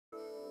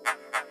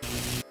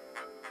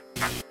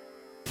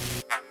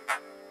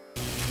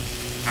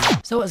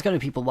So what's going on,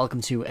 people? Welcome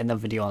to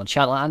another video on the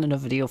channel and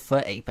another video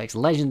for Apex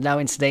Legends. Now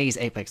in today's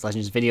Apex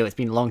Legends video, it's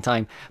been a long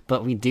time,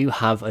 but we do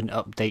have an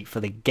update for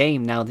the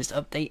game. Now this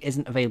update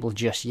isn't available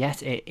just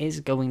yet. It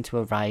is going to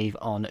arrive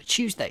on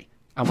Tuesday.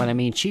 And when I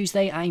mean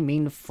Tuesday, I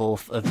mean the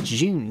 4th of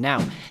June.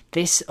 Now,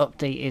 this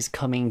update is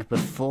coming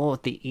before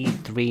the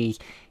E3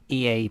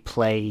 EA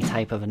Play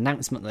type of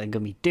announcement that they're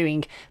going to be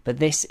doing, but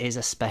this is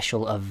a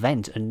special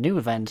event, a new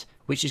event,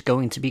 which is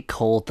going to be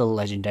called the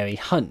Legendary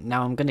Hunt.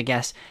 Now, I'm going to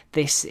guess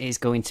this is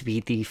going to be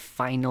the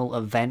final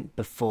event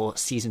before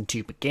Season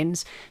 2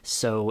 begins,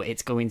 so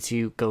it's going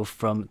to go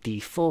from the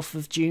 4th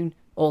of June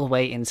all the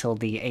way until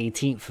the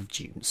 18th of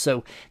June.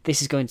 So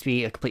this is going to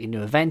be a completely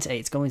new event.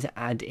 It's going to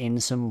add in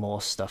some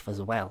more stuff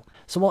as well.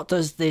 So what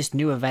does this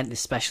new event,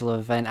 this special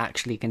event,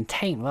 actually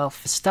contain? Well,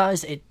 for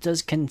starters, it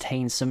does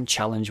contain some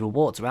challenge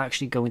rewards. We're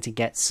actually going to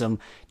get some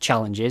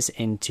challenges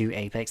into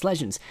Apex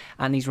Legends,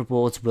 and these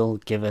rewards will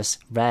give us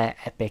rare,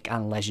 epic,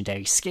 and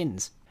legendary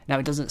skins. Now,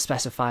 it doesn't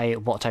specify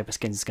what type of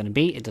skins it's going to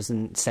be. It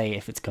doesn't say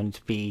if it's going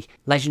to be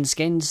legend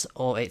skins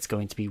or it's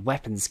going to be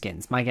weapon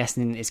skins. My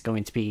guessing is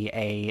going to be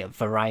a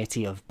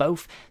variety of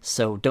both,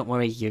 so don't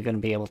worry, you're going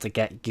to be able to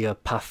get your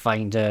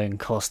Pathfinder and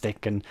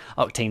Caustic and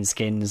Octane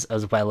skins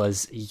as well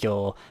as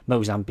your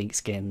Mozambique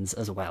skins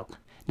as well.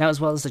 Now,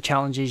 as well as the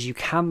challenges, you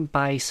can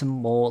buy some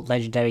more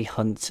Legendary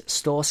Hunt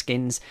store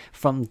skins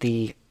from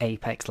the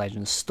Apex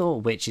Legends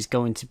store, which is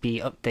going to be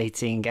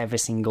updating every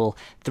single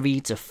 3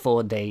 to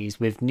 4 days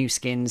with new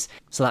skins,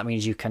 so that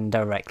means you can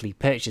directly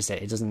purchase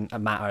it. It doesn't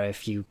matter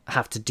if you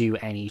have to do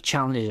any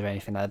challenges or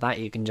anything like that.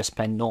 You can just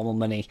spend normal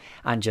money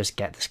and just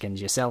get the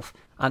skins yourself.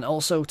 And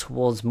also,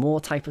 towards more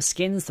type of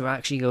skins, they're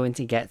actually going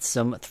to get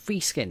some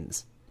free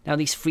skins. Now,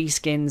 these free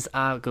skins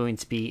are going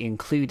to be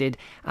included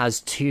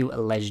as 2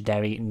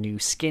 legendary new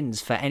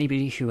skins for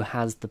anybody who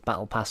has the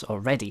Battle Pass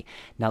already.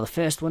 Now, the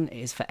first one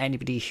is for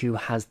anybody who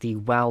has the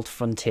Wild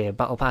Frontier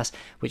Battle Pass,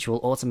 which will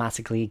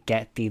automatically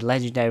get the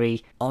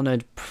legendary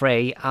Honored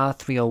Prey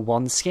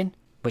R301 skin,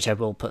 which I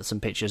will put some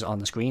pictures on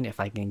the screen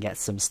if I can get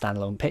some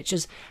standalone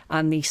pictures.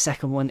 And the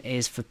second one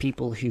is for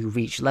people who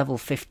reach level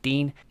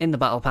 15 in the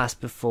Battle Pass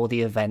before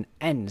the event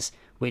ends,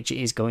 which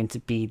is going to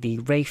be the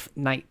Wraith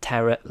Night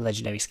Terror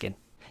legendary skin.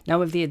 Now,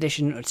 with the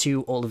addition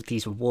to all of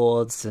these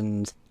rewards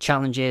and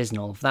challenges and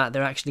all of that,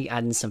 they're actually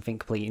adding something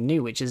completely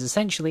new, which is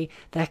essentially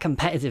their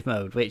competitive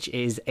mode, which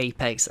is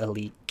Apex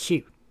Elite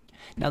Q.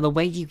 Now, the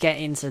way you get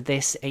into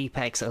this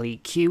Apex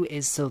Elite Q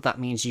is so that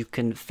means you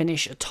can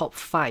finish a top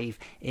 5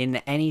 in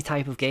any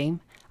type of game,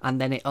 and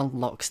then it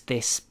unlocks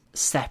this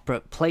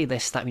separate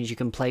playlist. That means you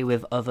can play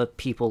with other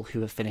people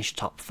who have finished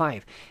top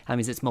 5. That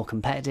means it's more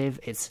competitive,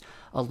 it's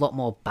a lot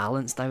more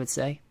balanced, I would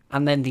say.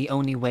 And then the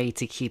only way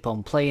to keep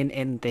on playing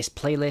in this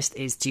playlist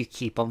is to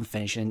keep on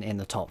finishing in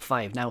the top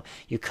 5. Now,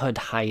 you could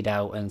hide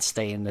out and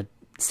stay in the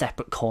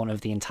separate corner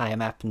of the entire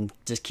map and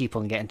just keep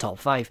on getting top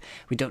 5.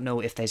 We don't know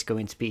if there's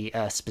going to be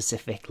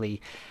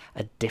specifically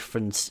a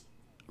different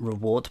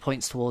reward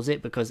points towards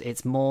it, because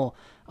it's more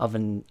of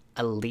an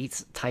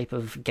elite type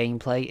of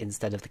gameplay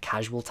instead of the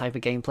casual type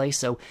of gameplay.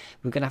 So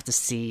we're going to have to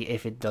see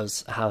if it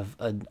does have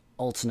an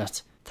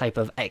alternate type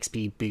of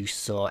XP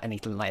boosts or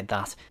anything like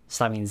that,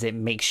 so that means it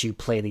makes you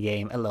play the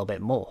game a little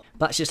bit more.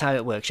 But that's just how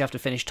it works. You have to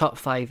finish top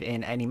 5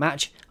 in any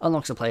match,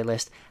 unlocks a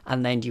playlist,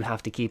 and then you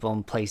have to keep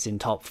on placing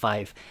top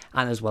 5,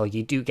 and as well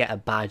you do get a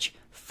badge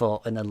for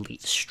an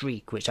elite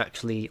streak, which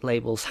actually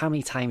labels how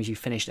many times you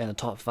finished in the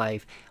top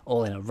 5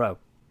 all in a row.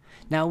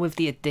 Now, with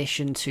the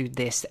addition to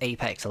this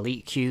Apex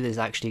Elite Q, there's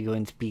actually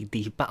going to be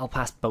the Battle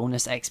Pass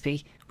bonus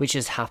XP, which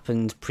has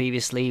happened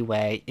previously,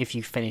 where if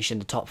you finish in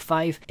the top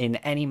 5 in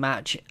any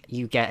match,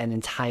 you get an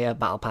entire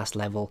Battle Pass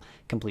level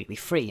completely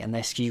free, and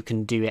this you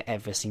can do it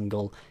every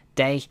single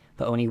day,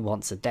 but only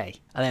once a day.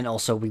 And then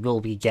also we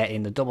will be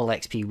getting the double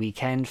XP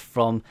weekend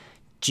from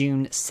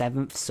June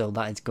 7th, so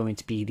that is going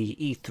to be the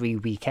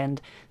E3 weekend.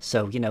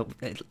 So, you know,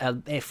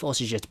 it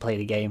forces you to play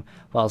the game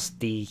whilst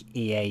the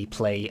EA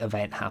Play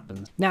event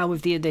happens. Now,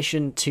 with the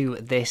addition to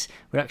this,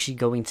 we're actually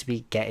going to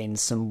be getting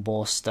some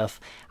more stuff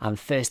and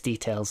first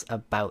details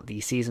about the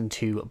Season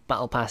 2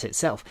 Battle Pass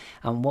itself,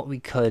 and what we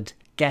could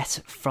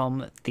get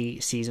from the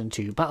Season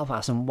 2 Battle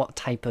Pass, and what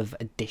type of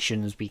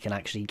additions we can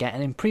actually get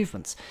and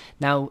improvements.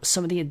 Now,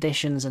 some of the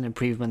additions and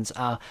improvements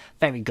are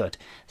very good.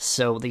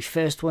 So the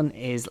first one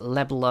is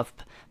level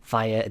up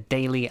via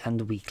daily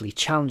and weekly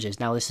challenges.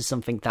 Now, this is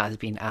something that has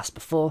been asked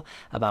before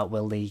about,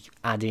 will they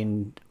add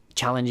in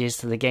challenges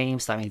to the game,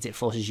 so that means it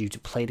forces you to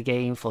play the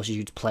game, forces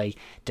you to play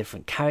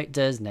different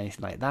characters and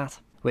anything like that,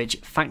 which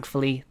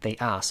thankfully they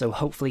are. So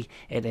hopefully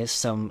it is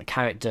some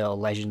character or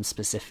legend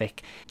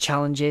specific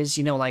challenges,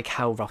 you know, like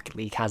how Rocket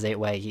League has it,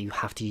 where you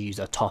have to use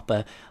a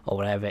topper or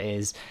whatever it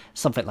is,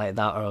 something like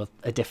that, or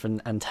a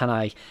different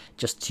antennae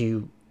just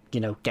to, you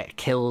know, get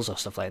kills or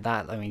stuff like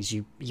that. That means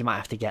you might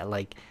have to get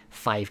like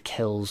 5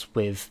 kills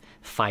with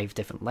 5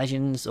 different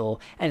legends or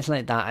anything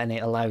like that, and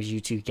it allows you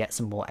to get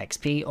some more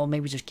XP, or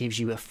maybe just gives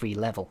you a free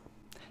level.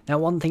 Now,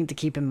 one thing to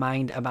keep in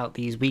mind about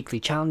these weekly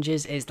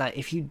challenges is that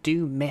if you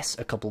do miss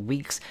a couple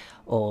weeks,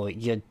 or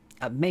you're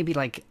maybe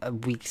like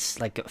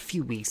a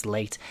few weeks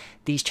late,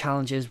 these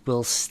challenges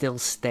will still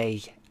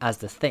stay as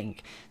the thing.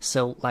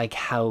 So like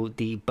how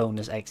the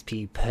bonus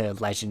XP per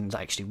legend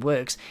actually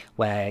works,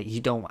 where you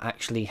don't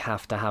actually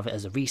have to have it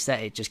as a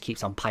reset, it just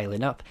keeps on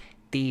piling up.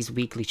 These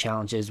weekly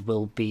challenges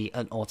will be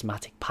an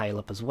automatic pile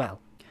up as well.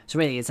 So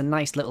really, it's a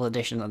nice little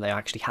addition that they're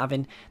actually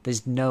having.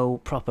 There's no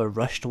proper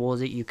rush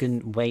towards it. You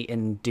can wait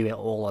and do it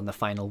all on the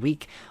final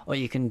week, or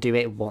you can do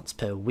it once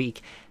per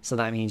week. So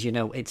that means, you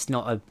know, it's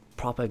not a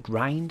proper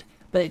grind,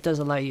 but it does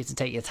allow you to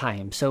take your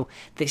time. So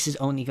this is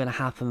only going to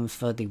happen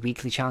for the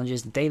weekly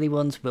challenges. The daily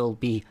ones will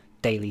be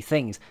daily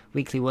things.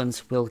 Weekly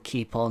ones will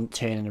keep on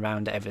turning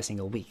around every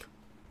single week.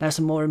 Now,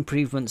 some more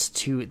improvements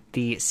to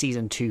the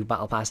Season 2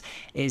 Battle Pass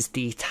is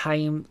the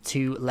time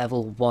to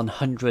level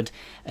 100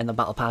 in the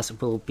Battle Pass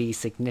will be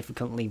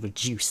significantly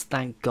reduced.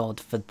 Thank God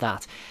for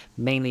that,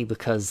 mainly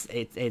because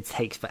it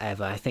takes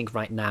forever. I think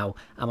right now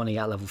I'm only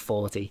at level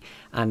 40,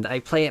 and I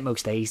play it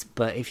most days,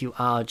 but if you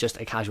are just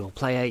a casual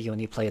player, you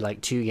only play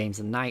like 2 games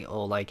a night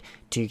or like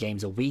 2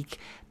 games a week,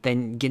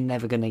 then you're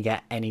never going to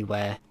get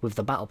anywhere with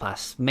the Battle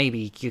Pass.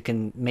 Maybe you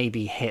can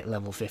hit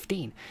level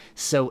 15.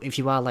 So if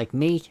you are like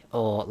me,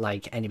 or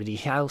like anybody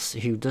else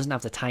who doesn't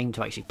have the time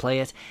to actually play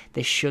it,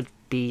 this should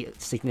be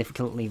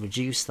significantly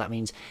reduced. That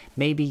means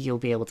maybe you'll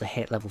be able to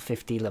hit level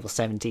 50, level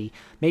 70,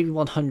 maybe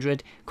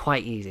 100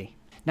 quite easy.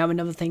 Now,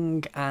 another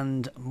thing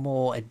and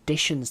more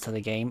additions to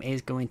the game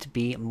is going to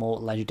be more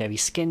legendary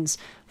skins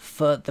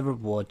for the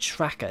reward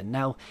tracker.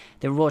 Now,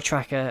 the reward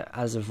tracker,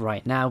 as of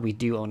right now, we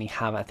do only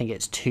have, I think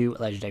it's 2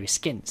 legendary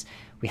skins.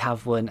 We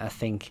have one, I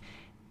think,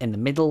 in the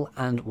middle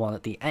and one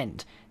at the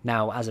end.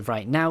 Now, as of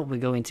right now, we're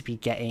going to be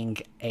getting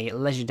a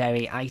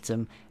legendary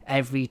item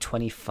every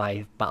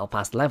 25 Battle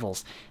Pass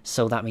levels.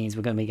 So that means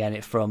we're going to be getting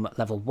it from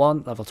level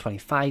 1, level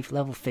 25,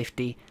 level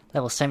 50,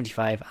 level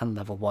 75, and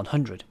level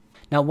 100.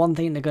 Now, one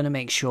thing they're going to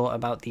make sure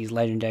about these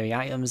legendary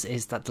items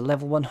is that the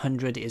level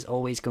 100 is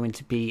always going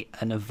to be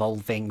an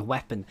evolving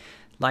weapon,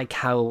 like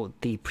how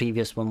the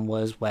previous one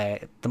was,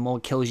 where the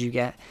more kills you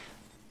get,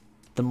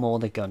 the more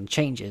the gun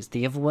changes.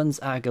 The other ones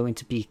are going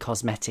to be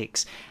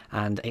cosmetics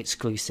and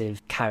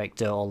exclusive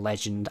character or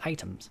legend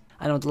items.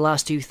 And the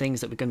last 2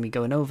 things that we're going to be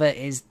going over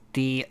is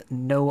the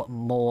no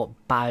more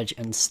badge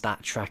and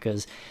stat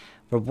trackers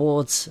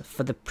rewards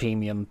for the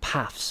premium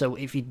path. So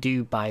if you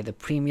do buy the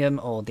premium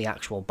or the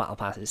actual battle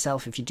pass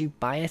itself, if you do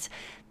buy it,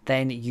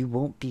 then you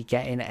won't be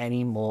getting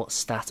any more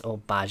stat or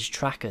badge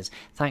trackers.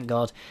 Thank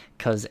God,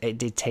 because it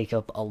did take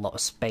up a lot of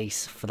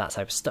space for that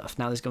type of stuff.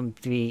 Now there's going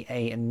to be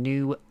a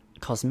new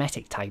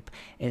cosmetic type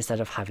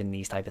instead of having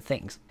these type of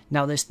things.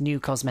 Now this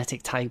new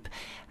cosmetic type,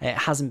 it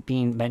hasn't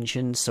been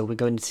mentioned, so we're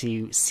going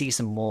to see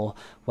some more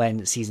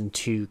when Season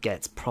 2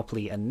 gets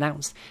properly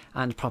announced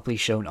and properly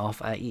shown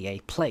off at EA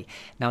Play.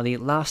 Now the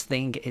last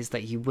thing is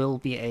that you will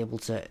be able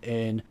to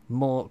earn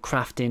more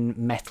crafting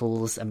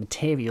metals and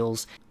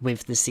materials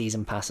with the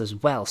Season Pass as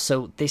well.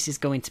 So this is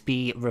going to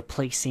be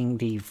replacing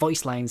the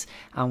voice lines,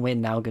 and we're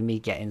now going to be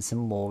getting some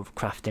more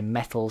crafting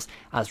metals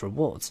as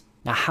rewards.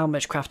 Now, how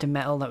much crafting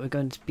metal that we're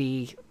going to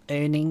be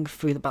earning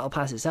through the Battle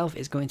Pass itself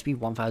is going to be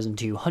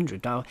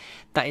 1,200. Now,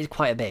 that is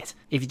quite a bit.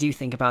 If you do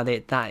think about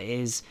it, that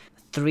is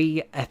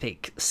 3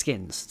 epic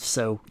skins.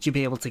 So you'll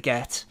be able to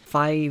get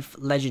 5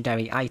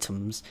 legendary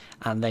items,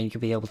 and then you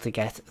could be able to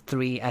get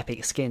 3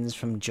 epic skins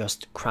from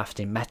just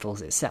crafting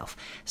metals itself.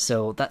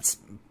 So that's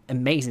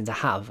amazing to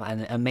have,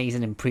 and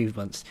amazing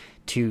improvements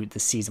to the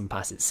Season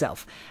Pass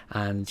itself.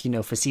 And you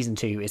know, for Season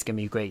 2 it's going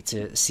to be great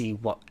to see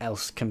what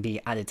else can be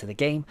added to the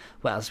game,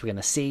 what else we're going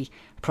to see.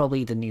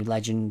 Probably the new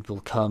legend will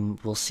come,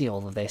 we'll see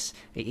all of this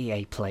at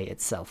EA Play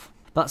itself.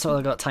 But that's all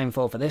I've got time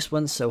for this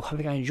one, so hope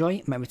you guys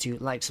enjoy. Remember to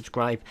like,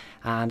 subscribe,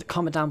 and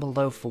comment down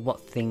below for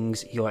what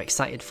things you're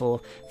excited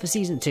for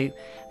Season 2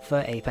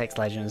 for Apex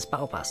Legends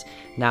Battle Pass.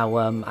 Now,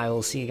 I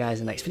will see you guys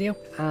in the next video,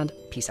 and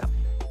peace out.